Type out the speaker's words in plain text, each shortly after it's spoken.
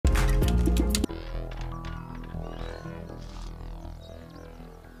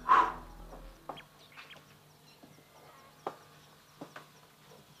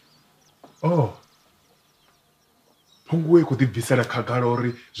Hunguwe kuti bvisela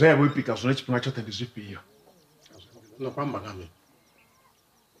khagalori zwa yabo ipika zwone tshifhinga tshoṱhe ndi zwifhio. No kwamba ngami.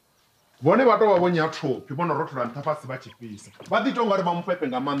 Vhone vha tou vha vho nyathopi vho no rothola nṱha fhasi vha tshifhisa. Vha ḓi tou nga ri vha mufhepe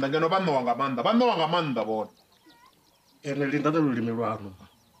nga maanḓa ngeno vha ṋowa nga maanḓa. Vha ṋowa nga maanḓa vhone. Ene linda lulimi lwanu.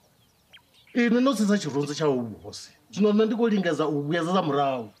 Ini no sedza tshirunzi tsha vhuhosi. Zwino nṋe ndi khou lingedza u vhuyedza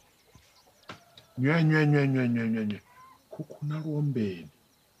murahu. Nywe. Khukhuna luombeni.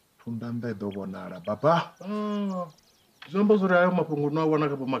 Thundanda I ḓo vhonala baba. Zwamba zwo ri ayo mafhungo no a wana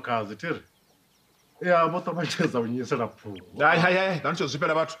kha vhomakhazi thiri. Ya vho ṱavhanyedza u nyisela pfhungo. Hai, ḓa ntsho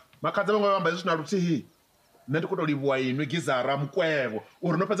zwifhela vhathu. Makhadzi vhaṅwe vha amba hezwi na luthihi. Nṋe ndi khou tou livhuwa inwi gizara mukwevho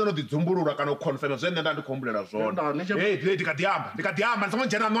uri no fhedza no ḓi dzumbulula kana u confirm zwe nṋe nda ndi khou humbulela zwone. Ndi kha ḓi amba ndi songo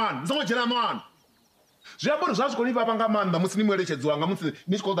dzhena ṅwana. Zwi amba uri zwa zwi khou ni vhavha nga maanḓa musi ni mueletshedzi wanga musi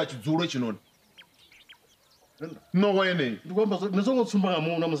ni tshi khou ḓa tshidzulo hetshinoni. No yeneyi. Ndi khou amba ni songo tsumba nga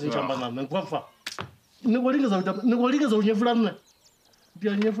muṅwe na musi ni tshi amba na nṋe ngwafa. Ni khou lingedza u nyefula nṋe. Ndi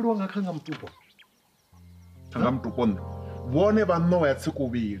a nyefuliwa nga khanga mutupo. Khanga mutupo nṋe. Vhone vha ṋowa ya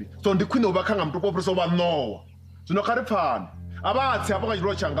tsikuvhili. So ndi khwine u vha khanga mutupo u fhirisa u vha ṋowa. Zwino kha ri pfane. A vha tsi hafho nga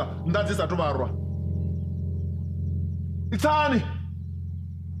tshitolo tshanga nnḓa dzi sathu vharwa. Itsani.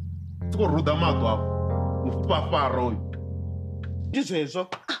 Tsiko ruḓa maṱo afho. Mufafaro uyu. Ndi zwezwo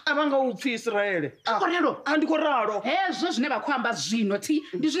a vha nga u pfhi Israele a ndi khou ralo hezwo zwine vha khou amba zwino ti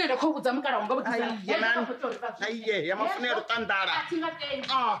ndi zwine nda khou vhudza mukala wanga aiye ya mafunelo ṱandala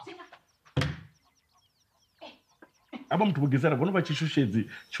aba muthu vhugisela vhone vha tshishushedzi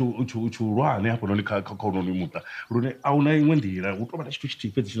tshihulwane hafhanoni kha khononi muṱa lune a hu na iṅwe nḓila hu tou vha na tshithu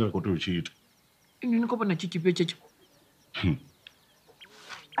tshithihi fhedzi tshine ra khou tea u tshi ita ni khou vhona tshithihi tshetsho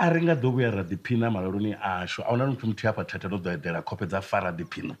a ri nga ḓo vhuya ra ḓiphina malaloni ashu a hu na muthu hafha thathe no ḓo eḓela khophe dza fara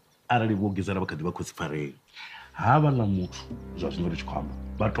ḓiphina arali vho gizela vha kha ḓi vha khou si farei havha ḽa muthu zwa zwino ri tshi khou amba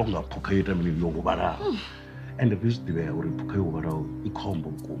vha tonga phukha yo ita mini yo huvhalaho ende ri zwi ḓivhea uri phukha yo huvhalaho I khombo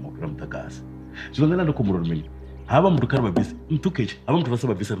vhukuma u fhira muḓagasi zwino nṋe ndi khombo uri mini havha muthu kha ri vha bisi mṱhukhetshi havha muthu vha sa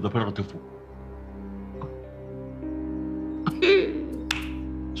vha bisi ri ḓo fhela roṱhe fulo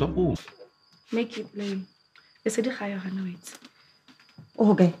zwa vhukuma Make it blame. Lesedi ga yo gana wetse.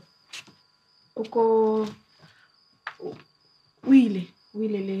 okay O ile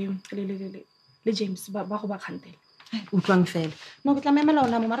le James ba go ba khantela. utlwang fela no ke tla memela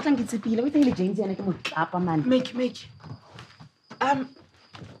ona mo mara tlang ke tsepile o itse le James yana ke mo tlapa man Make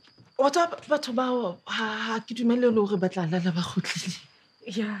what up batho ba ha ke dumelle le hore ba tla lala ba khotlile.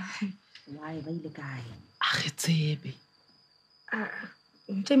 Yeah. why ba ile kae A re tsebe.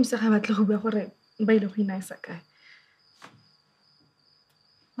 James ga batla go bua gore ba ile go inaisa kae.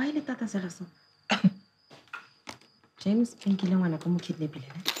 why ile tata seraso James nkile ngwana ko mo kidnapile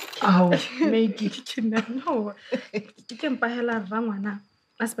Make ke no. Ke mpa hela ra ngwana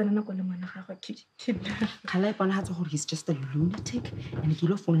a se bana go le ngwana ga go kidnap. khala I bona hatse gore he's just a lunatic and ke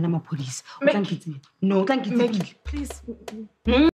lo phone la maphodisa o tla nkitse no tla nkitse Please.